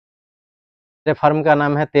मेरे फर्म का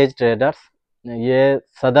नाम है तेज ट्रेडर्स। ये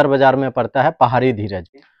सदर बाजार में पड़ता है, पहाड़ी धीरज।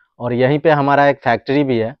 और यहीं पे हमारा एक फैक्ट्री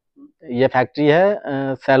भी है। ये फैक्ट्री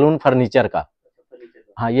है सैलून फर्नीचर का।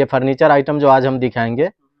 हाँ, ये फर्नीचर आइटम जो आज हम दिखाएंगे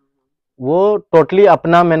वो टोटली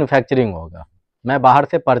अपना मैन्युफैक्चरिंग होगा। मैं बाहर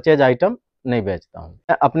से परचेज आइटम नहीं बेचता हूँ।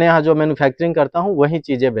 मैं अपने यहाँ जो मैन्युफैक्चरिंग करता हूँ वही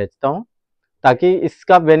चीज़ें बेचता हूँ, ताकि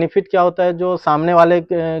इसका बेनिफिट क्या होता है, जो सामने वाले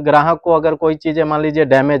ग्राहक को अगर कोई चीज़ें मान लीजिए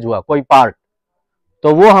डैमेज हुआ कोई पार्ट,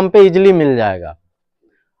 तो वो हम पे इजीली मिल जाएगा।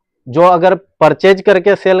 जो अगर परचेज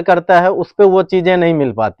करके सेल करता है उस पे वो चीज़ें नहीं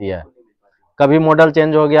मिल पाती है। कभी मॉडल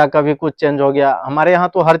चेंज हो गया, कभी कुछ चेंज हो गया। हमारे यहाँ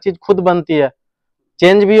तो हर चीज़ खुद बनती है,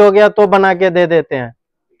 चेंज भी हो गया तो बना के दे देते हैं।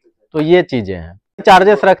 तो ये चीज़ें हैं।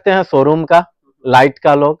 चार्जेस रखते हैं शोरूम का, लाइट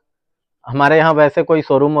का। लोग हमारे यहाँ वैसे कोई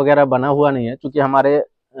शोरूम वगैरह बना हुआ नहीं है, क्योंकि हमारे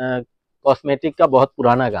कॉस्मेटिक का बहुत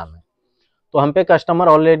पुराना काम है। तो हम पे कस्टमर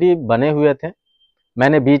ऑलरेडी बने हुए थे।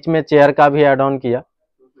 मैंने बीच में चेयर का भी ऐड ऑन किया।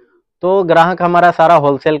 तो ग्राहक हमारा सारा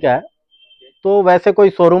होलसेल का है, तो वैसे कोई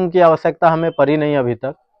शोरूम की आवश्यकता हमें पड़ी नहीं अभी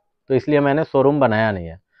तक, तो इसलिए मैंने शोरूम बनाया नहीं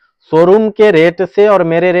है। शोरूम के रेट से और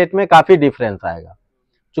मेरे रेट में काफ़ी डिफरेंस आएगा,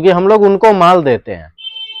 क्योंकि हम लोग उनको माल देते हैं।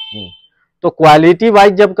 तो क्वालिटी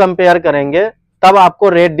वाइज जब कंपेयर करेंगे तब आपको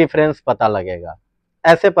रेट डिफरेंस पता लगेगा।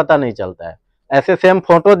 ऐसे पता नहीं चलता है। ऐसे सेम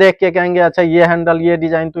फोटो देख के कहेंगे अच्छा ये हैंडल ये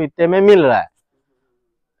डिजाइन तो इतने में मिल रहा है,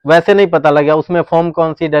 वैसे नहीं पता लगेगा उसमें फोम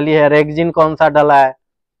कौन सी डली है, रेगजिन कौन सा डला है,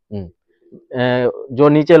 जो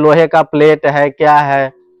नीचे लोहे का प्लेट है क्या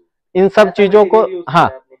है, इन सब चीजों को, हाँ,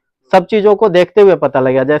 सब चीजों को देखते हुए पता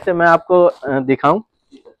लगेगा। जैसे मैं आपको दिखाऊं,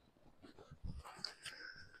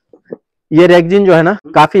 ये रेगजिन जो है ना,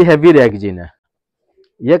 काफी हैवी रेगजिन है।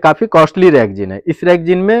 ये काफी कॉस्टली रेगजिन है। इस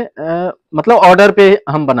रेगजिन में मतलब ऑर्डर पे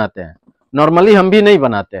हम बनाते हैं, नॉर्मली हम भी नहीं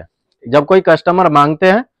बनाते हैं। जब कोई कस्टमर मांगते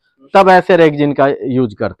हैं तब ऐसे रेगजिन का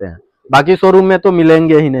यूज करते हैं, बाकी शोरूम में तो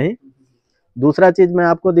मिलेंगे ही नहीं। दूसरा चीज मैं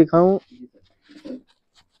आपको दिखाऊं,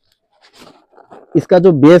 इसका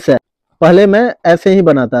जो बेस है, पहले मैं ऐसे ही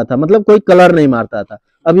बनाता था, मतलब कोई कलर नहीं मारता था।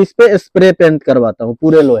 अब इस पे स्प्रे पेंट करवाता हूँ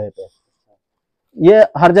पूरे लोहे पे। ये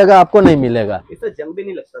हर जगह आपको नहीं मिलेगा। इससे जंग भी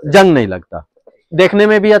नहीं लगता? जंग नहीं लगता, देखने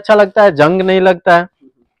में भी अच्छा लगता है, जंग नहीं लगता है।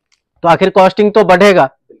 तो आखिर कॉस्टिंग तो बढ़ेगा।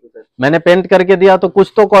 मैंने पेंट करके दिया तो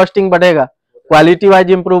कुछ तो कॉस्टिंग बढ़ेगा, क्वालिटी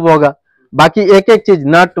वाइज इंप्रूव होगा। बाकी एक एक चीज,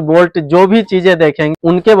 नट बोल्ट जो भी चीजें देखेंगे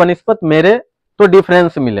उनके बनिस्पत मेरे तो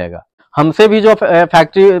डिफरेंस मिलेगा। हमसे भी जो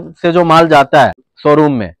फैक्ट्री से जो माल जाता है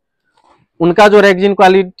शोरूम में, उनका जो रेगजिन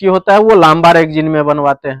क्वालिटी होता है वो लांबा रेगजिन में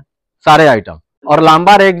बनवाते हैं सारे आइटम। और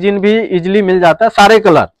लांबा रेगजिन भी इजिली मिल जाता है, सारे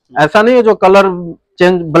कलर। ऐसा नहीं है जो कलर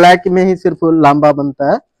चेंज, ब्लैक में ही सिर्फ लांबा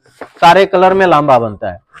बनता है, सारे कलर में लांबा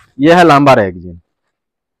बनता है। यह है लांबा रेगजिन।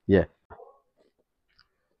 ये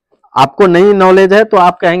आपको नई नॉलेज है तो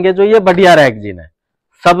आप कहेंगे जो ये बढ़िया रेगजिन है,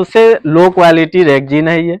 सबसे लो क्वालिटी रेगजिन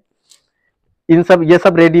है ये। ये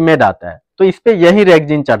सब रेडीमेड आता है, तो इस पे यही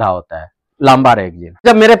रेगजिन चढ़ा होता है, लांबा रेगजिन।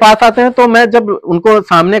 जब मेरे पास आते हैं तो मैं जब उनको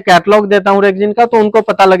सामने कैटलॉग देता हूँ रेगजिन का, तो उनको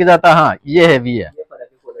पता लग जाता है हाँ ये हैवी है,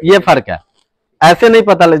 ये फर्क है। ऐसे नहीं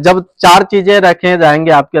पता लग, जब चार चीजें रखे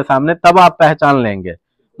जाएंगे आपके सामने तब आप पहचान लेंगे।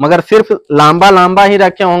 मगर सिर्फ लांबा लांबा ही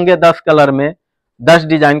रखे होंगे 10 कलर में 10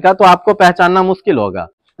 डिजाइन का, तो आपको पहचानना मुश्किल होगा।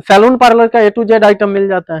 सैलून पार्लर का A to Z आइटम मिल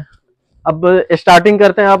जाता है। अब स्टार्टिंग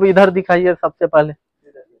करते हैं। अब इधर दिखाइए, सबसे पहले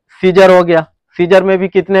सीजर हो गया। सीजर में भी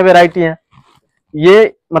कितने वेराइटी हैं,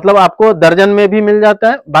 ये मतलब आपको दर्जन में भी मिल जाता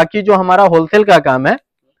है। बाकी जो हमारा होलसेल का काम है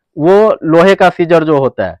वो लोहे का सीजर जो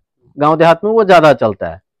होता है गांव देहात में वो ज्यादा चलता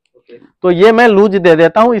है, तो ये मैं लूज दे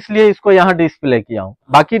देता हूँ, इसलिए इसको यहाँ डिस्प्ले किया हूँ।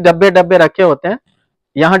 बाकी डब्बे डब्बे रखे होते हैं,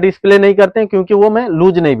 यहाँ डिस्प्ले नहीं करते हैं, क्योंकि वो मैं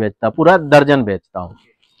लूज नहीं बेचता, पूरा दर्जन बेचता हूँ।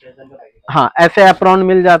 हाँ, ऐसे एप्रॉन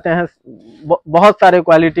मिल जाते हैं, बहुत सारे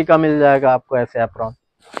क्वालिटी का मिल जाएगा आपको ऐसे एप्रॉन।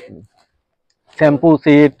 शैम्पू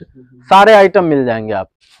सीट सारे आइटम मिल जाएंगे आप।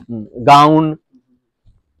 गाउन,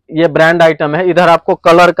 ये ब्रांड आइटम है। इधर आपको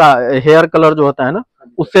कलर का, हेयर कलर जो होता है ना,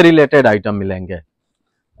 उससे रिलेटेड आइटम मिलेंगे।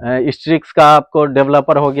 स्ट्रिक्स का आपको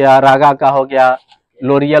डेवलपर हो गया, रागा का हो गया,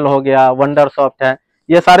 लोरियल हो गया, वंडर सॉफ्ट है,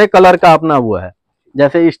 ये सारे कलर का अपना वो है।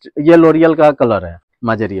 जैसे ये लोरियल का कलर है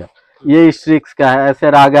मजेरिया, ये स्ट्रिक्स का है,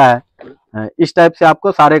 ऐसे रागा है। इस टाइप से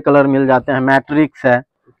आपको सारे कलर मिल जाते हैं। मैट्रिक्स है,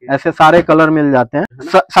 ऐसे सारे कलर मिल जाते हैं।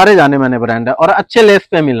 सारे जाने माने ब्रांड है और अच्छे लेस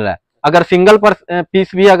पे मिल रहा है। अगर सिंगल पर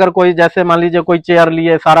पीस भी अगर कोई, जैसे मान लीजिए कोई चेयर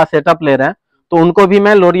लिए सारा सेटअप ले रहे हैं, तो उनको भी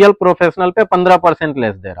मैं लोरियल प्रोफेशनल पे 15%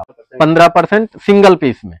 लेस दे रहा हूँ। 15% सिंगल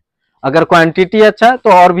पीस में। अगर क्वांटिटी अच्छा है तो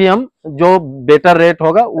और भी हम जो बेटर रेट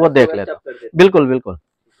होगा वो देख लेते हैं। बिल्कुल बिल्कुल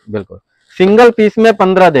बिल्कुल, सिंगल पीस में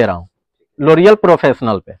 15 दे रहा हूँ लोरियल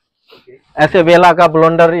प्रोफेशनल पे। ऐसे वेला का,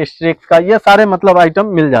 ब्लोंडर, स्ट्रिक्स का, ये सारे मतलब आइटम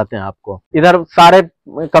मिल जाते हैं आपको। इधर सारे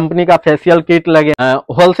कंपनी का फेशियल किट लगे।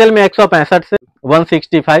 होलसेल में 165 से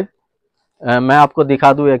 165। मैं आपको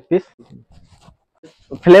दिखा दूं एक पीस।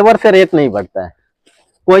 फ्लेवर से रेट नहीं बढ़ता है,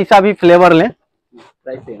 कोई सा भी फ्लेवर लें।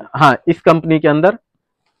 हाँ, इस कंपनी के अंदर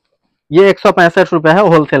ये 165 रुपए है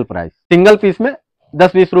होलसेल प्राइस। सिंगल पीस में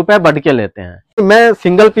 10-20 रुपए बढ़ के लेते हैं। मैं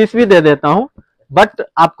सिंगल पीस भी दे देता हूँ, बट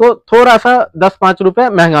आपको थोड़ा सा 10-5 रुपए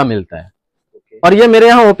महंगा मिलता है। और ये मेरे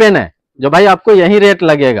यहाँ ओपन है, जो भाई आपको यही रेट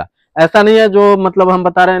लगेगा, ऐसा नहीं है जो मतलब हम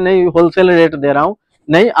बता रहे हैं नहीं होलसेल रेट दे रहा हूँ,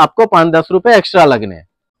 नहीं, आपको 5-10 रुपए एक्स्ट्रा लगने हैं।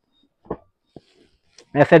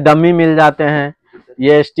 ऐसे डमी मिल जाते हैं,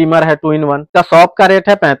 ये स्टीमर है 2 in 1 का, शॉप का रेट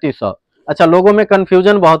है 3500। अच्छा, लोगों में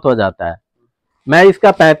कंफ्यूजन बहुत हो जाता है, मैं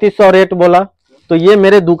इसका 3500 रेट बोला तो ये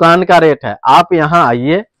मेरे दुकान का रेट है, आप यहाँ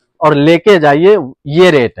आइए और लेके जाइए, ये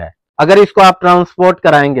रेट है। अगर इसको आप ट्रांसपोर्ट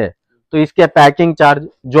कराएंगे तो इसके पैकिंग चार्ज,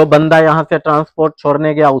 जो बंदा यहाँ से ट्रांसपोर्ट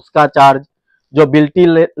छोड़ने गया उसका चार्ज, जो बिल्टी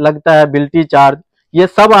लगता है बिल्टी चार्ज, ये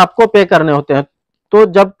सब आपको पे करने होते हैं। तो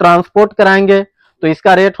जब ट्रांसपोर्ट कराएंगे तो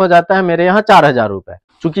इसका रेट हो जाता है मेरे यहाँ 4000 रुपए।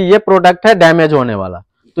 चूंकि ये प्रोडक्ट है डैमेज होने वाला,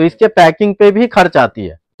 तो इसके पैकिंग पे भी खर्च आती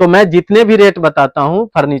है। तो मैं जितने भी रेट बताता हूँ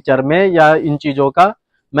फर्नीचर में या इन चीजों का,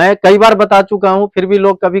 मैं कई बार बता चुका हूँ, फिर भी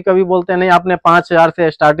लोग कभी कभी बोलते हैं नहीं आपने 5000 से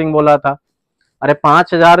स्टार्टिंग बोला था। अरे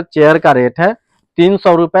 5000 चेयर का रेट है,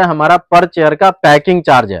 300 रुपए हमारा पर चेयर का पैकिंग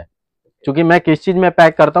चार्ज है। क्योंकि मैं किस चीज में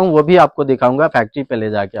पैक करता हूँ वो भी आपको दिखाऊंगा फैक्ट्री पे ले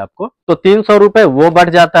जाके आपको, तो 300 रुपए वो बढ़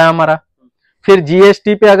जाता है हमारा। फिर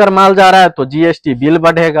जीएसटी पे अगर माल जा रहा है तो जीएसटी बिल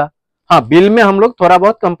बढ़ेगा। हाँ, बिल में हम लोग थोड़ा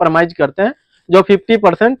बहुत कंप्रोमाइज करते हैं, जो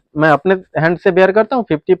 50% मैं अपने हैंड से बेयर करता हूँ,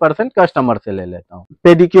 50% कस्टमर से ले लेता हूँ।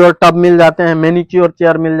 पेडिक्योर टब मिल जाते हैं, मैनिक्योर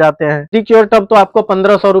चेयर मिल जाते हैं। पेडिक्योर टब तो आपको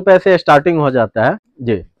 1500 रुपए से स्टार्टिंग हो जाता है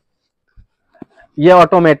जी। ये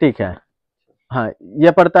ऑटोमेटिक है। हाँ,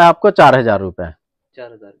 ये पड़ता है आपको 4000 रुपए।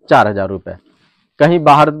 4000 रुपए। कहीं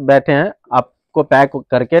बाहर बैठे हैं, आपको पैक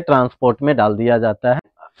करके ट्रांसपोर्ट में डाल दिया जाता है।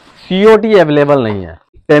 सीओडी अवेलेबल नहीं है,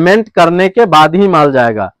 पेमेंट करने के बाद ही माल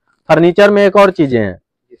जाएगा। फर्नीचर में एक और चीजें हैं,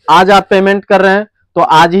 आज आप पेमेंट कर रहे हैं तो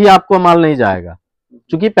आज ही आपको माल नहीं जाएगा,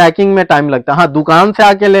 क्योंकि पैकिंग में टाइम लगता है। हाँ, दुकान से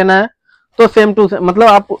आके लेना है तो सेम टू सेम, मतलब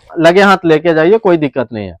आप लगे हाथ लेके जाइए, कोई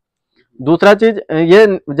दिक्कत नहीं है। दूसरा चीज ये,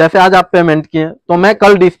 जैसे आज आप पेमेंट किए तो मैं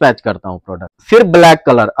कल डिस्पैच करता हूँ प्रोडक्ट। सिर्फ ब्लैक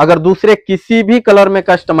कलर, अगर दूसरे किसी भी कलर में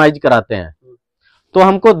कस्टमाइज कराते हैं तो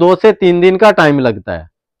हमको 2 से 3 दिन का टाइम लगता है,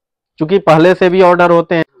 क्योंकि पहले से भी ऑर्डर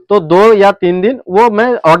होते हैं, तो 2 या 3 दिन वो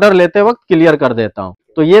मैं ऑर्डर लेते वक्त क्लियर कर देता हूँ।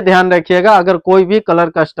 तो ये ध्यान रखिएगा, अगर कोई भी कलर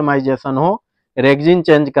कस्टमाइजेशन हो, रेगजिन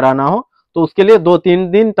चेंज कराना हो, तो उसके लिए 2-3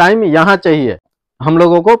 दिन टाइम यहाँ चाहिए हम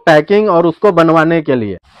लोगों को पैकिंग और उसको बनवाने के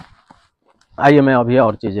लिए। आइए मैं अभी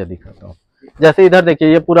और चीजें दिखाता हूँ। जैसे इधर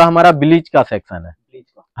देखिए, ये पूरा हमारा ब्लीच का सेक्शन है।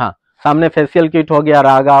 हाँ, सामने फेशियल किट हो गया,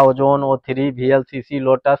 रागा, ओजोन, O3, VLCC,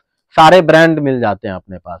 लोटस, सारे ब्रांड मिल जाते हैं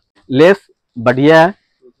अपने पास। लेस बढ़िया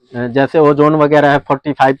है, जैसे ओजोन वगैरह है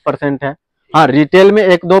 45% है। हाँ, रिटेल में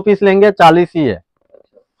 1-2 पीस लेंगे 40 ही है।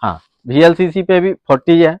 हाँ, VLCC पे भी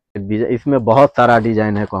 40 है। इसमें बहुत सारा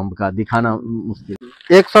डिजाइन है, कॉम्ब का दिखाना मुश्किल।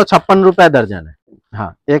 156 रुपए दर्जन है।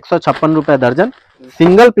 हाँ, 156 रुपए दर्जन।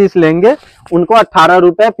 सिंगल पीस लेंगे उनको 18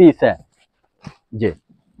 रुपए पीस है जी।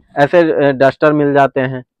 ऐसे डस्टर मिल जाते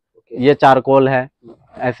हैं, ये चारकोल है,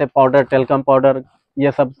 ऐसे पाउडर, टेल्कम पाउडर,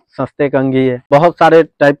 ये सब सस्ते कंघी है। बहुत सारे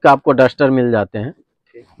टाइप का आपको डस्टर मिल जाते हैं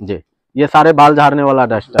जी। ये सारे बाल झाड़ने वाला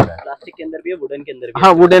डस्टर है। प्लास्टिक के अंदर भी है, वुडन के अंदर भी है।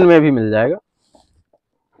 हाँ, वुडन में भी मिल जाएगा,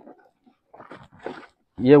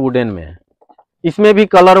 ये वुडन में है। इसमें भी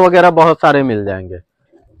कलर वगैरह बहुत सारे मिल जाएंगे।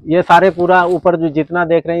 ये सारे पूरा ऊपर जो जितना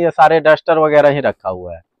देख रहे हैं, ये सारे डस्टर वगैरह ही रखा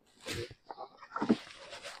हुआ है।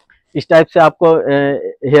 इस टाइप से आपको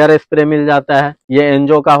हेयर स्प्रे मिल जाता है। ये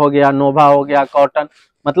एनजो का हो गया, नोवा हो गया, कॉटन,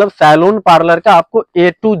 मतलब सैलून पार्लर का आपको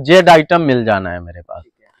A to Z आइटम मिल जाना है मेरे पास।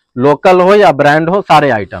 लोकल हो या ब्रांड हो, सारे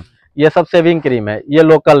आइटम। ये सब सेविंग क्रीम है, ये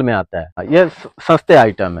लोकल में आता है, ये सस्ते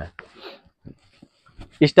आइटम है।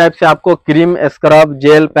 इस टाइप से आपको क्रीम, स्क्रब,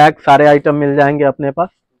 जेल पैक सारे आइटम मिल जाएंगे अपने पास।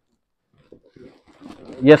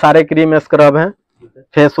 ये सारे क्रीम स्क्रब हैं,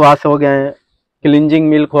 फेस वॉश हो गए हैं, क्लींजिंग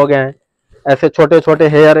मिल्क हो गए हैं। ऐसे छोटे छोटे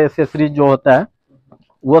हेयर एसेसरीज जो होता है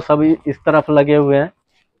वो सभी इस तरफ लगे हुए हैं।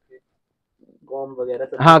 कॉम्ब वगैरह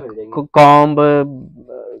सब हाँ, मिल जाएंगे। कॉम्ब,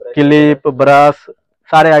 क्लिप, ब्रश,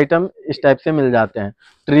 सारे आइटम इस टाइप से मिल जाते हैं।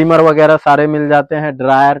 ट्रिमर वगैरह सारे मिल जाते हैं,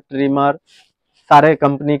 ड्रायर, ट्रिमर सारे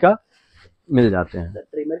कंपनी का मिल जाते हैं।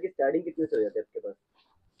 ट्रिमर की स्टार्टिंग कितने से हो जाती है आपके पास?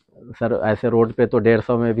 सर ऐसे रोड पे तो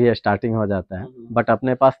 150 में भी स्टार्टिंग हो जाता है, बट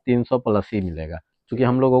अपने पास 300 प्लस ही मिलेगा, क्योंकि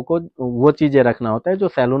हम लोगों को वो चीजें रखना होता है जो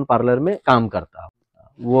सैलून पार्लर में काम करता है।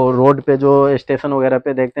 वो रोड पे जो स्टेशन वगैरह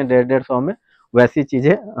पे देखते हैं 150-150 में, वैसी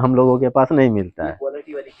चीजें हम लोगों के पास नहीं मिलता है।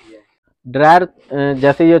 क्वालिटी वाली चीजें। ड्रायर,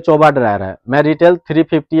 जैसे ये चोबा ड्रायर है, मैं रिटेल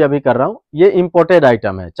 350 अभी कर रहा हूँ। ये इम्पोर्टेड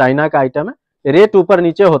आइटम है, चाइना का आइटम है, रेट ऊपर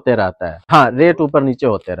नीचे होते रहता है। हाँ, रेट ऊपर नीचे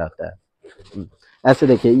होते रहता है। ऐसे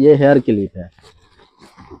देखिए, ये हेयर क्लिप है,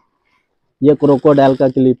 ये क्रोकोडाइल का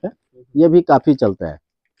क्लिप है, ये भी काफी चलता है।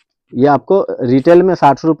 ये आपको रिटेल में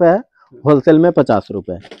 60 रुपए है, होलसेल में 50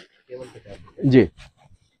 रुपए जी।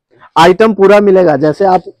 आइटम पूरा मिलेगा, जैसे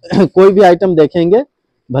आप कोई भी आइटम देखेंगे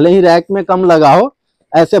भले ही रैक में कम लगा हो,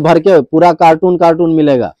 ऐसे भर के पूरा कार्टून कार्टून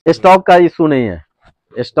मिलेगा। स्टॉक का इशू नहीं है,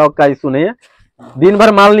 स्टॉक का इशू नहीं है, दिन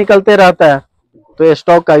भर माल निकलते रहता है तो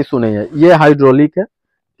स्टॉक का इशू नहीं है। ये हाइड्रोलिक है,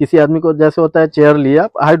 किसी आदमी को जैसे होता है चेयर लिया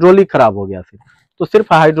हाइड्रोलिक खराब हो गया तो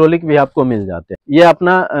सिर्फ हाइड्रोलिक भी आपको मिल जाते हैं। ये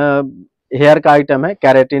अपना हेयर का आइटम है,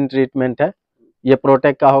 कैरेटिन ट्रीटमेंट है। ये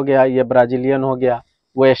प्रोटेक्ट का हो गया, ये ब्राजीलियन हो गया,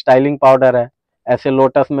 वो स्टाइलिंग पाउडर है। ऐसे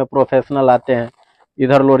लोटस में प्रोफेशनल आते हैं।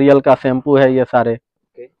 इधर लोरियल का शैम्पू है, ये सारे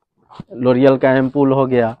लोरियल का एम्पूल हो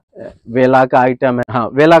गया। वेला का आइटम है, हाँ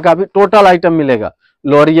वेला का भी टोटल आइटम मिलेगा।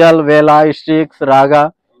 लोरियल, वेला, स्ट्रिक्स,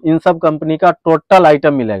 रागा, इन सब कंपनी का टोटल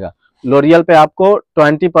आइटम मिलेगा। लोरियल पे आपको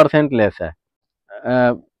 20% लेस है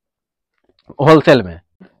होलसेल में,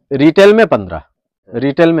 रिटेल में 15,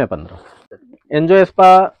 रिटेल में 15। एंजो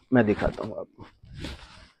स्पा मैं दिखाता हूँ आपको।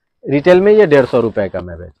 रिटेल में ये 150 रुपए का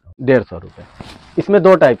मैं बेच रहा हूँ, 150 रुपए। इसमें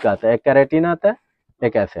दो टाइप का आता है, एक कैरेटिन आता है,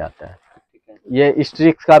 एक ऐसे आता है। ये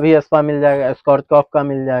स्ट्रिक्स का भी स्पा मिल जाएगा, स्कॉर्चकॉफ का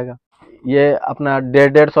मिल जाएगा। ये अपना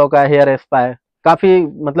 150 का हेयर स्पा है, काफी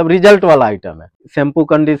मतलब रिजल्ट वाला आइटम है। शैम्पू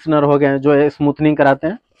कंडीशनर हो गए जो स्मूथनिंग कराते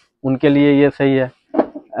हैं उनके लिए ये सही है।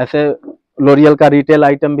 ऐसे लोरियल का रिटेल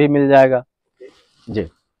आइटम भी मिल जाएगा जी।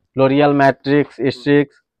 लोरियल, मैट्रिक्स,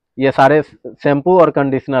 स्ट्रिक्स, ये सारे शैम्पू और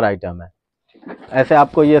कंडीशनर आइटम है। ऐसे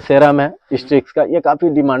आपको ये सेरम है स्ट्रिक्स का, ये काफी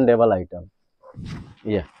डिमांडेबल आइटम।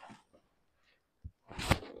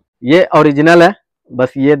 ये ओरिजिनल है,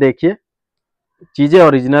 बस ये देखिए चीजें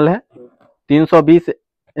ओरिजिनल है। 320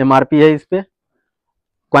 MRP है इस पे।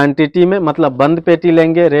 क्वांटिटी में मतलब बंद पेटी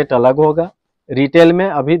लेंगे रेट अलग होगा। रिटेल में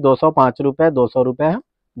अभी 205 रुपए 200 रुपए हम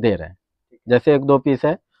दे रहे हैं। जैसे 1-2 पीस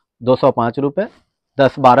है 205 रुपए,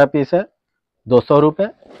 10-12 पीस है 200 रुपए।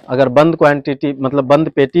 अगर बंद क्वांटिटी मतलब बंद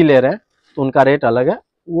पेटी ले रहे हैं तो उनका रेट अलग है,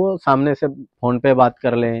 वो सामने से फोन पे बात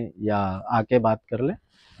कर लें या आके बात कर लें,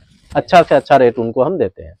 अच्छा से अच्छा रेट उनको हम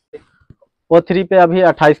देते हैं। O3 पे अभी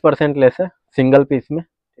 28% लेस है सिंगल पीस में,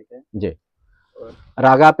 ठीक है जी।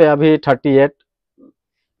 रागा पे अभी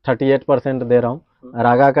 38% दे रहा हूँ।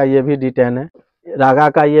 रागा का ये भी D10 है। रागा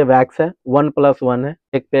का ये वैक्स है, 1+1 है,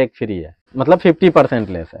 एक पे एक फ्री है, मतलब 50%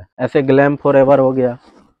 लेस है। ऐसे ग्लैम फॉरएवर हो गया,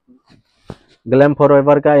 ग्लैम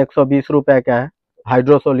फॉरएवर का 120 रुपए का है,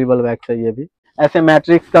 हाइड्रोसोल्यूबल वैक्स है ये भी। ऐसे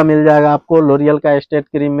मैट्रिक्स का मिल जाएगा आपको, लोरियल का एस्टेट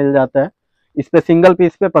क्रीम मिल जाता है। इस पे सिंगल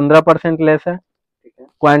पीस पे 15% लेस है,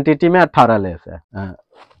 क्वांटिटी में 18 लेस है।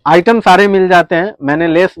 आइटम सारे मिल जाते हैं, मैंने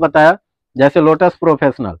लेस बताया। जैसे लोटस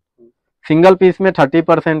प्रोफेशनल सिंगल पीस में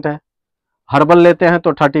 30% है, हर्बल लेते हैं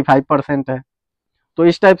तो 35% है। तो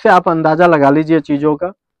इस टाइप से आप अंदाजा लगा लीजिए चीजों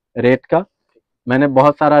का रेट का। मैंने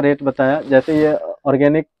बहुत सारा रेट बताया। जैसे ये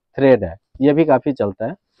ऑर्गेनिक थ्रेड है, ये भी काफी चलता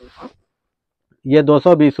है, ये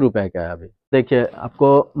 220 रुपए का है अभी। देखिए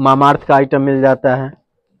आपको मामार्थ का आइटम मिल जाता है,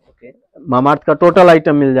 मामार्थ का टोटल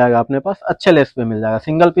आइटम मिल जाएगा अपने पास, अच्छे लेस पे मिल जाएगा।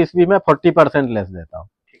 सिंगल पीस भी मैं 40% लेस देता हूँ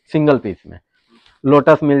सिंगल पीस में।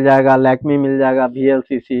 लोटस मिल जाएगा, लैक्मी मिल जाएगा,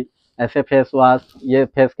 VLCC, ऐसे फेस वॉश, ये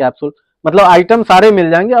फेस कैप्सूल, मतलब आइटम सारे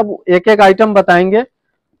मिल जाएंगे। अब एक एक आइटम बताएंगे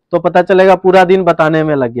तो पता चलेगा पूरा दिन बताने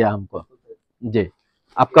में लग गया हमको जी,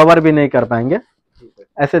 आप कवर भी नहीं कर पाएंगे।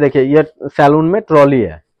 ऐसे देखिए ये सैलून में ट्रॉली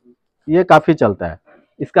है, ये काफी चलता है,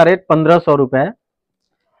 इसका रेट 1500 रुपए है,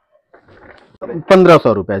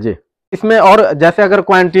 1500 रुपए जी। इसमें और जैसे अगर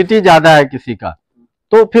क्वांटिटी ज्यादा है किसी का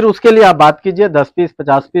तो फिर उसके लिए आप बात कीजिए, 10 पीस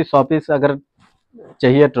 50 पीस 100 पीस अगर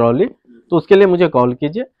चाहिए ट्रॉली तो उसके लिए मुझे कॉल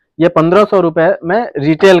कीजिए। ये 1500 रुपए मैं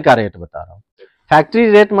रिटेल का रेट बता रहा हूँ। फैक्ट्री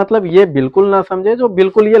रेट मतलब ये बिल्कुल ना समझे जो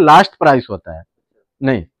बिल्कुल ये लास्ट प्राइस होता है,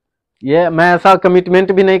 नहीं, ये मैं ऐसा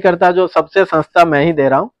कमिटमेंट भी नहीं करता जो सबसे सस्ता मैं ही दे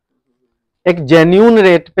रहा हूँ। एक जेन्यून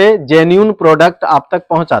रेट पे जेन्यून प्रोडक्ट आप तक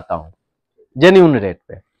पहुंचाता हूँ, जेन्यून रेट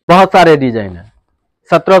पे। बहुत सारे डिजाइन है,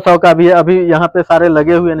 1700 का भी अभी यहाँ पे सारे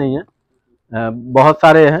लगे हुए नहीं है, बहुत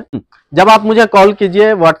सारे हैं। जब आप मुझे कॉल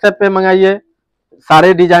कीजिए, व्हाट्सएप पे मंगाइए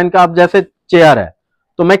सारे डिजाइन का। आप जैसे चेयर है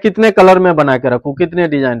तो मैं कितने कलर में बना के रखूं, कितने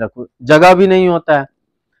डिजाइन रखूं, जगह भी नहीं होता है।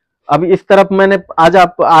 अब इस तरफ मैंने आज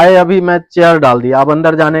आप आए, अभी मैं चेयर डाल दिया, अब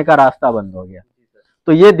अंदर जाने का रास्ता बंद हो गया,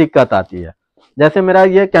 तो ये दिक्कत आती है। जैसे मेरा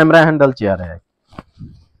ये कैमरा हैंडल चेयर है,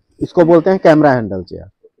 इसको बोलते हैं कैमरा हैंडल चेयर,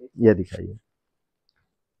 ये दिखाइए।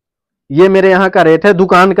 ये मेरे यहाँ का रेट है,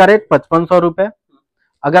 दुकान का रेट 5500 रुपए।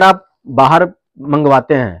 अगर आप बाहर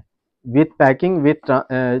मंगवाते हैं with packing with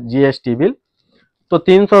GST bill तो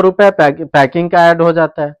 300 रुपए पैकिंग का ऐड हो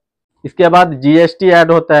जाता है, इसके बाद GST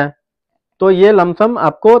ऐड होता है, तो ये लमसम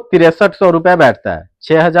आपको 6300 रुपए बैठता है,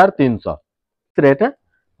 6300 रेट है।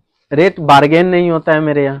 रेट बार्गेन नहीं होता है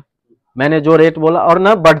मेरे यहाँ, मैंने जो रेट बोला और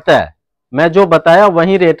ना बढ़ता है, मैं जो बताया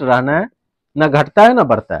वही रेट रहना है, ना घटता है ना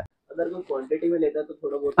बढ़ता है। अगर कोई क्वांटिटी में लेता है तो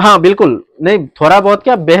थोड़ा बहुत, हाँ बिल्कुल, नहीं थोड़ा बहुत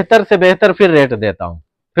क्या, बेहतर से बेहतर फिर रेट देता हूँ,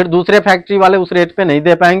 फिर दूसरे फैक्ट्री वाले उस रेट पे नहीं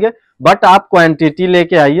दे पाएंगे, बट आप क्वांटिटी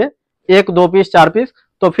लेके आइए, 1 2 पीस 4 पीस,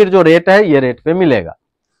 तो फिर जो रेट है ये रेट पे मिलेगा।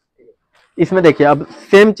 इसमें देखिए अब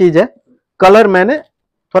सेम चीज है, कलर मैंने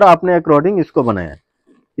थोड़ा अपने अकॉर्डिंग इसको बनाया है।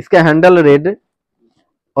 इसका हैंडल रेड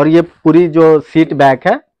और ये पूरी जो सीट बैक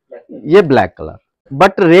है ये ब्लैक कलर,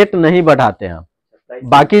 बट रेट नहीं बढ़ाते हैं हम।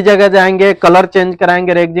 बाकी जगह जाएंगे कलर चेंज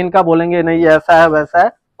कराएंगे रेगजीन का, बोलेंगे नहीं ऐसा है वैसा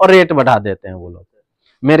है, और रेट बढ़ा देते हैं वो लोग।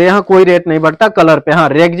 मेरे यहाँ कोई रेट नहीं बढ़ता कलर पे, हाँ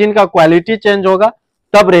रेगजीन का क्वालिटी चेंज होगा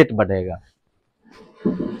तब रेट बढ़ेगा।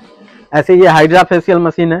 ऐसे ये हाइड्रा फेशियल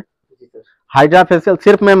मशीन है, हाइड्रा फेशियल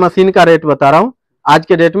सिर्फ मैं मशीन का रेट बता रहा हूँ, आज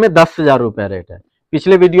के डेट में 10,000 रुपए रेट है।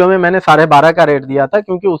 पिछले वीडियो में मैंने 12.5 का रेट दिया था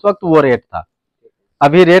क्योंकि उस वक्त वो रेट था,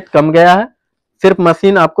 अभी रेट कम गया है। सिर्फ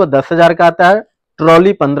मशीन आपको 10,000 का आता है,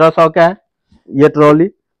 ट्रॉली 1500 का है। ये ट्रॉली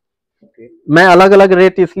मैं अलग अलग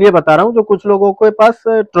रेट इसलिए बता रहा हूँ, जो कुछ लोगों के पास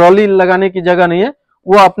ट्रॉली लगाने की जगह नहीं है,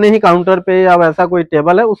 वो अपने ही काउंटर पे या वैसा कोई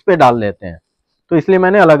टेबल है उस पे डाल लेते हैं, तो इसलिए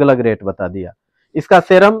मैंने अलग अलग रेट बता दिया। इसका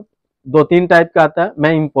सेरम 2 3 टाइप का आता है,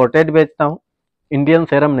 मैं इंपोर्टेड बेचता हूँ, इंडियन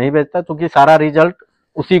सेरम नहीं बेचता, क्योंकि सारा रिजल्ट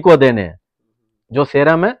उसी को देने हैं, जो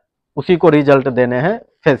सेरम है उसी को रिजल्ट देने हैं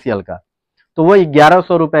फेशियल का। तो वो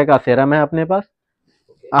 1100 रुपए का सेरम है अपने पास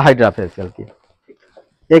हाइड्रा फेशियल की।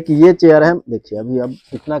 एक ये चेयर है, देखिए अभी अब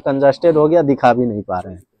इतना कंजस्टेड हो गया दिखा भी नहीं पा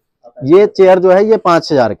रहे हैं। ये चेयर जो है ये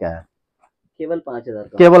 5,000 का है, केवल 5,000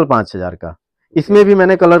 का, केवल 5,000 का। इसमें भी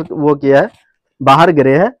मैंने कलर वो किया है, बाहर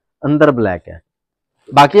ग्रे है अंदर ब्लैक है,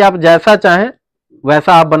 बाकी आप जैसा चाहें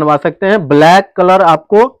वैसा आप बनवा सकते हैं। ब्लैक कलर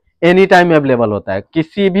आपको एनी टाइम अवेलेबल होता है,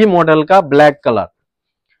 किसी भी मॉडल का ब्लैक कलर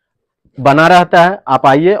बना रहता है, आप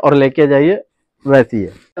आइए और लेके जाइए, वैसी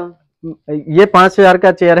है। ये 5,000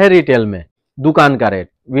 का चेयर है रिटेल में, दुकान का रेट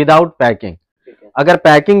विदाउट पैकिंग। अगर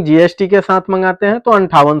पैकिंग जीएसटी के साथ मंगाते हैं तो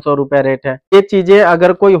 5800 रुपए रेट है। ये चीजें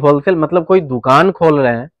अगर कोई होलसेल मतलब कोई दुकान खोल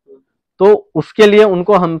रहे हैं तो उसके लिए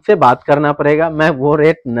उनको हमसे बात करना पड़ेगा, मैं वो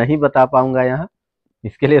रेट नहीं बता पाऊंगा यहाँ,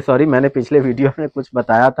 इसके लिए सॉरी, मैंने पिछले वीडियो में कुछ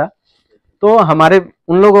बताया था। तो हमारे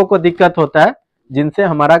उन लोगों को दिक्कत होता है जिनसे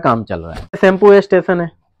हमारा काम चल रहा है। शैम्पू स्टेशन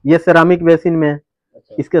है, ये सेरामिक बेसिन में है,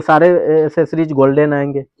 इसके सारे एसेसरीज गोल्डन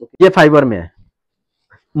आएंगे। ये फाइबर में है,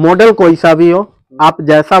 मॉडल कोई सा भी हो आप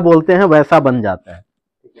जैसा बोलते हैं वैसा बन जाता है।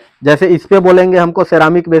 जैसे इस पे बोलेंगे हमको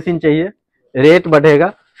सेरामिक बेसिन चाहिए, रेट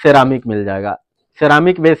बढ़ेगा, सेरामिक मिल जाएगा।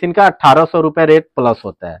 सेरामिक बेसिन का 1800 रुपए रेट प्लस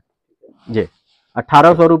होता है जी,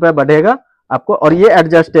 1800 रुपए बढ़ेगा आपको। और ये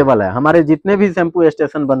एडजस्टेबल है, हमारे जितने भी शैम्पू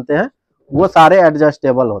स्टेशन बनते हैं वो सारे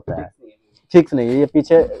एडजस्टेबल होता है, फिक्स नहीं है। ये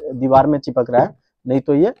पीछे दीवार में चिपक रहा है, नहीं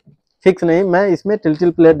तो ये फिक्स नहीं, मैं इसमें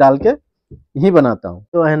टिल्टिल प्लेट डाल के ही बनाता हूँ।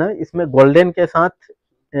 तो है ना, इसमें गोल्डन के साथ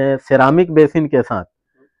सेरामिक बेसिन के साथ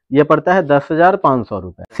ये पड़ता है 10,500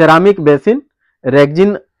 रुपए। सेरामिक बेसिन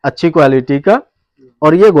रेगजिन अच्छी क्वालिटी का,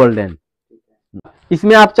 और ये गोल्डन।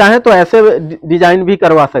 इसमें आप चाहें तो ऐसे डिजाइन भी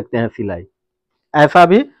करवा सकते हैं सिलाई, ऐसा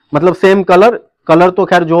भी, मतलब सेम कलर, कलर तो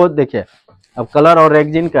खैर जो देखिए अब कलर और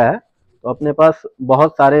रेगजिन का है तो अपने पास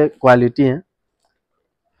बहुत सारे क्वालिटी हैं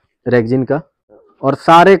रेगजिन का, और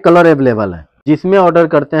सारे कलर अवेलेबल हैं। जिसमें ऑर्डर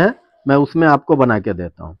करते हैं मैं उसमें आपको बना के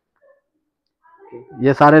देता हूँ।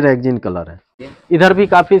 ये सारे रेगजिन कलर हैं, इधर भी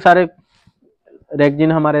काफी सारे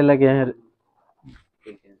रेगजिन हमारे लगे हैं,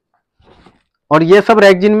 और ये सब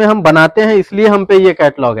रेगजिन में हम बनाते हैं, इसलिए हम पे ये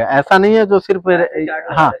कैटलॉग है, ऐसा नहीं है जो सिर्फ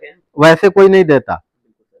हाँ वैसे कोई नहीं देता।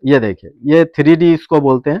 ये देखिए ये 3D इसको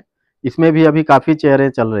बोलते हैं, इसमें भी अभी काफी चेयरें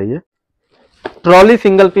चल रही है। ट्रॉली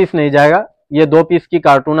सिंगल पीस नहीं जाएगा, ये 2 पीस की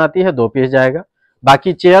कार्टून आती है, 2 पीस जाएगा।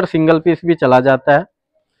 बाकी चेयर सिंगल पीस भी चला जाता है।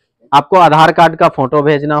 आपको आधार कार्ड का फोटो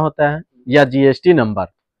भेजना होता है या जीएसटी नंबर,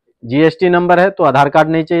 जीएसटी नंबर है तो आधार कार्ड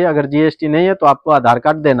नहीं चाहिए, अगर जीएसटी नहीं है तो आपको आधार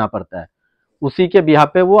कार्ड देना पड़ता है। उसी के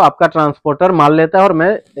बिहाफ पे वो आपका ट्रांसपोर्टर माल लेता है और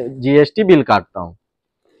मैं जीएसटी बिल काटता हूँ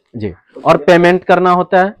जी। और पेमेंट करना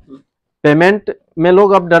होता है, पेमेंट में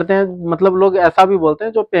लोग अब डरते हैं, मतलब लोग ऐसा भी बोलते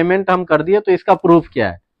हैं जो पेमेंट हम कर दिए तो इसका प्रूफ क्या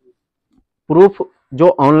है। प्रूफ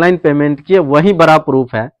जो ऑनलाइन पेमेंट किए वही बड़ा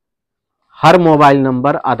प्रूफ है। हर मोबाइल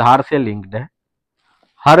नंबर आधार से लिंक्ड है,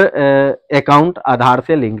 हर अकाउंट आधार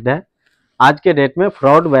से लिंक्ड है। आज के डेट में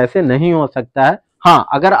फ्रॉड वैसे नहीं हो सकता है। हाँ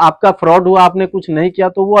अगर आपका फ्रॉड हुआ, आपने कुछ नहीं किया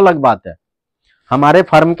तो वो अलग बात है। हमारे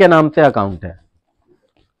फर्म के नाम से अकाउंट है,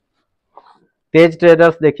 तेज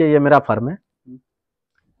ट्रेडर्स, देखिए ये मेरा फर्म है,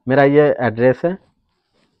 मेरा ये एड्रेस है,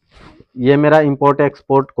 ये मेरा इंपोर्ट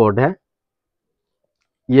एक्सपोर्ट कोड है,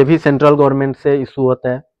 ये भी सेंट्रल गवर्नमेंट से इशू होता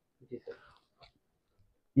है,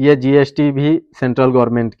 ये जीएसटी भी सेंट्रल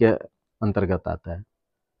गवर्नमेंट के अंतर्गत आता है।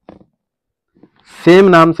 सेम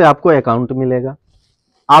नाम से आपको अकाउंट मिलेगा।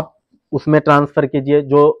 आप उसमें ट्रांसफर कीजिए।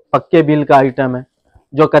 जो पक्के बिल का आइटम है,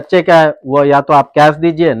 जो कच्चे का है वो या तो आप कैश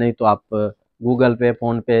दीजिए, नहीं तो आप गूगल पे,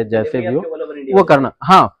 फोन पे, जैसे भी हो वो करना।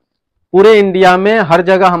 हाँ, पूरे इंडिया में हर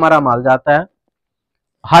जगह हमारा माल जाता है,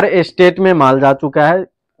 हर स्टेट में माल जा चुका है।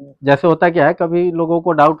 जैसे होता क्या है, कभी लोगों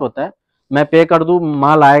को डाउट होता है मैं पे कर दूं,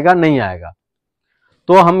 माल आएगा नहीं आएगा,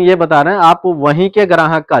 तो हम ये बता रहे हैं आप वहीं के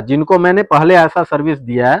ग्राहक का, जिनको मैंने पहले ऐसा सर्विस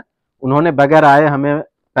दिया है, उन्होंने बगैर आए हमें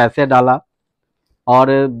पैसे डाला, और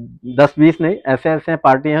 10-20 नहीं, ऐसे ऐसे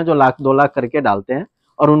पार्टी हैं जो 1-2 लाख करके डालते हैं,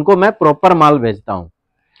 और उनको मैं प्रॉपर माल भेजता हूं।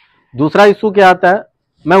 दूसरा इशू क्या आता है,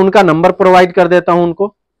 मैं उनका नंबर प्रोवाइड कर देता हूं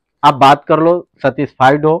उनको, आप बात कर लो,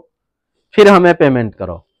 सेटिस्फाइड हो, फिर हमें पेमेंट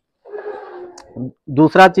करो।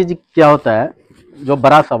 दूसरा चीज क्या होता है, जो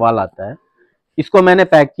बड़ा सवाल आता है, इसको मैंने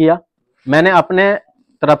पैक किया, मैंने अपने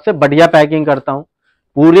तरफ से बढ़िया पैकिंग करता हूँ।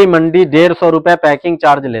 पूरी मंडी 150 रुपए पैकिंग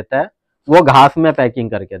चार्ज लेता है, वो घास में पैकिंग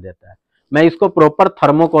करके देता है। मैं इसको प्रॉपर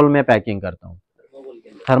थर्मोकोल में पैकिंग करता हूँ,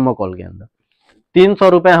 थर्मोकोल के अंदर 300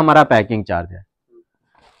 रुपए हमारा पैकिंग चार्ज है।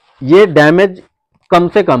 ये डैमेज कम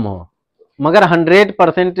से कम हो, मगर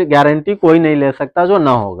 100% गारंटी कोई नहीं ले सकता जो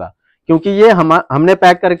ना होगा, क्योंकि ये हमने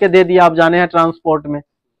पैक करके दे दिया, आप जाने हैं ट्रांसपोर्ट में।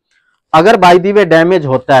 अगर बाय द वे डैमेज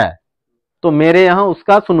होता है तो मेरे यहाँ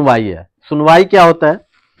उसका सुनवाई है। सुनवाई क्या होता है,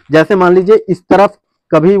 जैसे मान लीजिए इस तरफ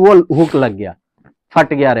कभी वो हुक लग गया,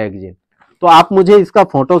 फट गया रेगजिन, तो आप मुझे इसका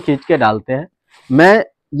फोटो खींच के डालते हैं, मैं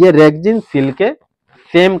ये रेगजिन सिल के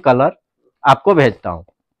सेम कलर आपको भेजता हूँ।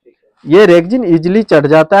 ये रेगजिन इजिली चढ़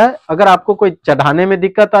जाता है। अगर आपको कोई चढ़ाने में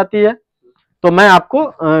दिक्कत आती है तो मैं आपको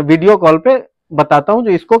वीडियो कॉल पे बताता हूँ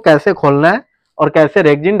जो इसको कैसे खोलना है और कैसे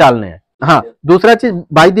रेगजिन डालने हैं। हाँ, दूसरा चीज,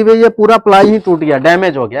 बाय द वे ये पूरा प्लाई ही टूट गया,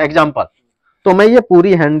 डैमेज हो गया एग्जाम्पल, तो मैं ये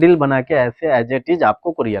पूरी हैंडल बना के ऐसे एज इट इज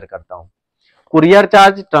आपको कुरियर करता हूँ। कुरियर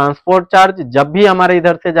चार्ज, ट्रांसपोर्ट चार्ज जब भी हमारे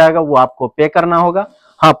इधर से जाएगा वो आपको पे करना होगा।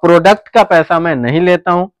 हाँ, प्रोडक्ट का पैसा मैं नहीं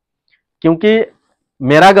लेता हूँ, क्योंकि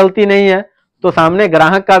मेरा गलती नहीं है तो सामने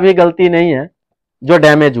ग्राहक का भी गलती नहीं है जो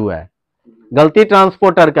डैमेज हुआ है, गलती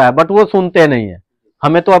ट्रांसपोर्टर का है, बट वो सुनते नहीं है।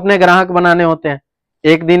 हमें तो अपने ग्राहक बनाने होते हैं,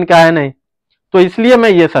 एक दिन का है नहीं, तो इसलिए मैं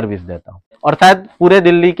ये सर्विस देता हूँ। और शायद पूरे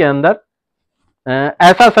दिल्ली के अंदर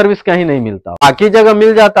ऐसा सर्विस कहीं नहीं मिलता, बाकी जगह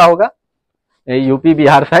मिल जाता होगा, यूपी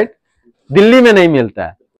बिहार साइड, दिल्ली में नहीं मिलता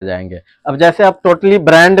है। जाएंगे अब, जैसे आप टोटली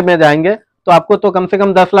ब्रांड में जाएंगे तो आपको तो कम से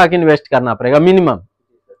कम 10 लाख इन्वेस्ट करना पड़ेगा मिनिमम।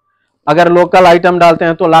 अगर लोकल आइटम डालते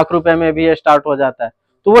हैं तो लाख रुपए में भी स्टार्ट हो जाता है।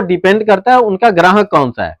 तो वो डिपेंड करता है उनका ग्राहक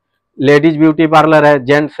कौन सा है। लेडीज ब्यूटी पार्लर है,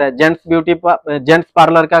 जेंट्स है, जेंट्स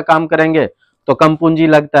पार्लर का काम करेंगे तो कम पूंजी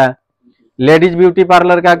लगता है, लेडीज ब्यूटी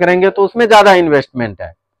पार्लर का करेंगे तो उसमें ज्यादा इन्वेस्टमेंट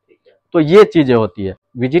है। तो ये चीजें होती है।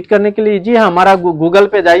 विजिट करने के लिए जी हाँ, हमारा गूगल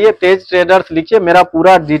पे जाइए, तेज ट्रेडर्स लिखिए, मेरा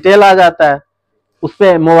पूरा डिटेल आ जाता है, उस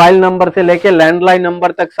पे मोबाइल नंबर से लेके लैंडलाइन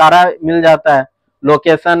नंबर तक सारा मिल जाता है,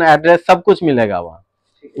 लोकेशन, एड्रेस सब कुछ मिलेगा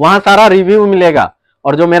वहाँ सारा रिव्यू मिलेगा।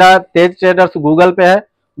 और जो मेरा तेज ट्रेडर्स गूगल पे है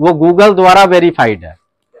वो गूगल द्वारा वेरीफाइड है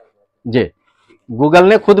जी, गूगल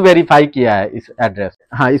ने खुद वेरीफाई किया है इस एड्रेस।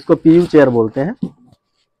 हाँ, इसको पीयू चेयर बोलते हैं।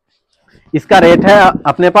 इसका रेट है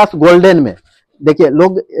अपने पास गोल्डन में, देखिए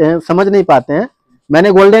लोग समझ नहीं पाते हैं,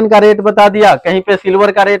 मैंने गोल्डन का रेट बता दिया, कहीं पे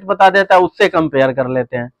सिल्वर का रेट बता देता है, उससे कंपेयर कर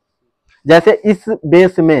लेते हैं। जैसे इस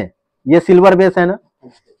बेस में, ये सिल्वर बेस है ना,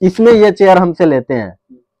 इसमें ये चेयर हमसे लेते हैं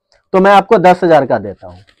तो मैं आपको 10,000 का देता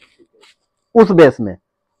हूं। उस बेस में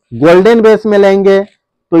गोल्डन बेस में लेंगे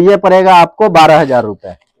तो ये पड़ेगा आपको 12,000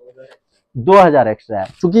 रुपए, 2,000 एक्स्ट्रा है,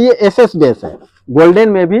 क्योंकि ये एसएस बेस है। गोल्डन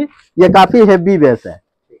में भी ये काफी हेवी बेस है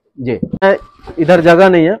जी। इधर जगह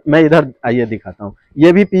नहीं है, मैं इधर आइए दिखाता हूँ।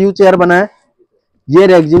 ये भी पीयू चेयर बना है, ये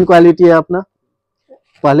रेगजिन क्वालिटी है अपना।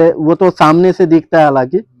 पहले वो तो सामने से दिखता है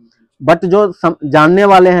हालांकि, बट जो जानने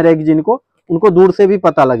वाले हैं रेगजिन को, उनको दूर से भी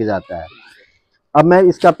पता लग जाता है। अब मैं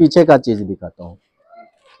इसका पीछे का चीज दिखाता हूँ।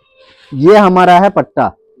 ये हमारा है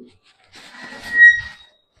पट्टा।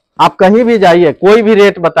 आप कहीं भी जाइए, कोई भी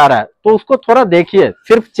रेट बता रहा है तो उसको थोड़ा देखिए,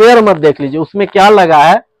 सिर्फ चेयर मत देख लीजिए, उसमें क्या लगा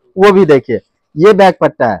है वो भी देखिए। ये बैक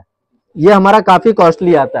पट्टा है, ये हमारा काफी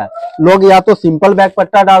कॉस्टली आता है। लोग या तो सिंपल बैक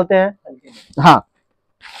पट्टा डालते हैं। हाँ,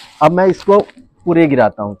 अब मैं इसको पूरे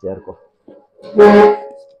गिराता हूं चेयर को।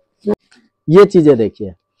 ये चीजें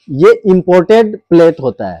देखिए, ये इंपोर्टेड प्लेट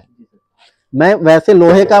होता है। मैं वैसे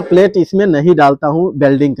लोहे का प्लेट इसमें नहीं डालता हूं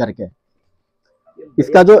वेल्डिंग करके।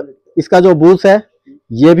 इसका जो बूस है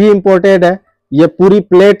ये भी इंपोर्टेड है, ये पूरी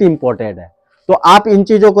प्लेट इंपोर्टेड है। तो आप इन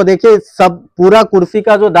चीजों को देखिए, सब पूरा कुर्सी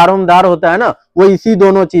का जो दारोमदार होता है ना, वो इसी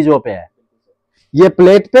दोनों चीजों पे है, ये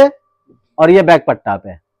प्लेट पे और ये बैक पट्टा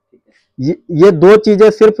पे। ये दो चीजें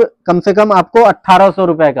सिर्फ कम से कम आपको 1800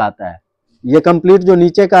 रुपए का आता है। ये कंप्लीट जो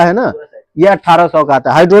नीचे का है ना, ये 1800 का आता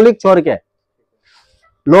है, हाइड्रोलिक छोड़ के।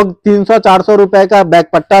 लोग 300-400 रुपए का बैक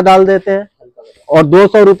पट्टा डाल देते हैं, और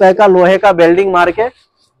 200 रुपए का लोहे का वेल्डिंग मार के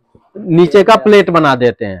नीचे का प्लेट बना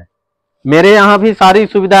देते हैं। मेरे यहाँ भी सारी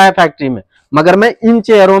सुविधा है फैक्ट्री में, मगर मैं इन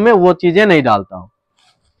चेयरों में वो चीजें नहीं डालता हूँ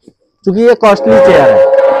क्योंकि ये कॉस्टली चेयर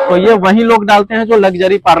है। तो ये वही लोग डालते हैं जो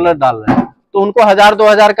लग्जरी पार्लर डाल रहे हैं, तो उनको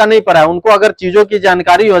 1000-2000 का नहीं पड़ा है। उनको अगर चीजों की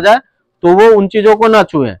जानकारी हो जाए तो वो उन चीजों को ना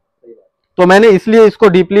छुए। तो मैंने इसलिए इसको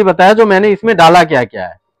डीपली बताया जो मैंने इसमें डाला क्या क्या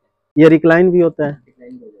है। ये रिक्लाइन भी होता है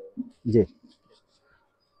जी।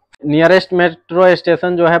 नियरेस्ट मेट्रो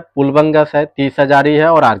स्टेशन जो है पुलबंगस है, 30 हजारी है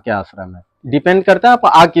और आर के आश्रम है। डिपेंड करता है आप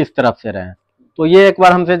आ किस तरफ से रहे। तो ये एक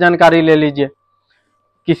बार हमसे जानकारी ले लीजिए।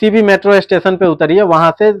 किसी भी मेट्रो स्टेशन पे उतरिए,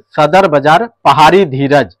 वहां से सदर बाजार पहाड़ी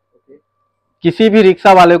धीरज, किसी भी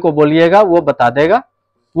रिक्शा वाले को बोलिएगा, वो बता देगा,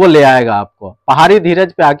 वो ले आएगा आपको। पहाड़ी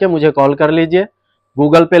धीरज पे आके मुझे कॉल कर लीजिए,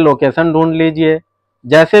 गूगल पे लोकेशन ढूंढ लीजिए,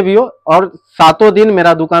 जैसे भी हो। और 7 दिन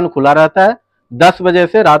मेरा दुकान खुला रहता है, 10 बजे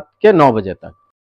से रात के 9 बजे तक।